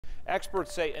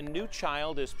Experts say a new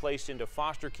child is placed into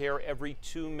foster care every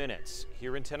 2 minutes.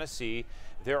 Here in Tennessee,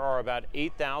 there are about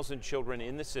 8,000 children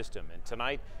in the system, and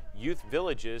tonight, Youth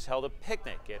Villages held a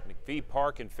picnic at McVee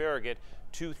Park in Farragut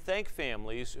to thank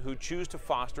families who choose to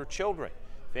foster children.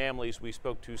 Families we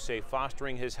spoke to say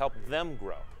fostering has helped them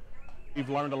grow. We've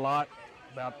learned a lot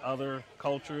about other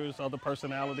cultures, other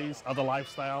personalities, other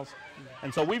lifestyles,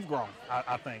 and so we've grown,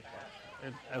 I think,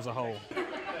 as a whole.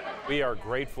 We are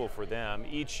grateful for them.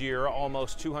 Each year,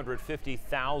 almost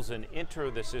 250,000 enter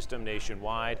the system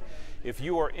nationwide. If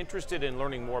you are interested in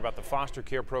learning more about the foster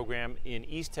care program in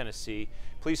East Tennessee,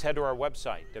 please head to our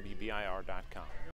website, WBIR.com.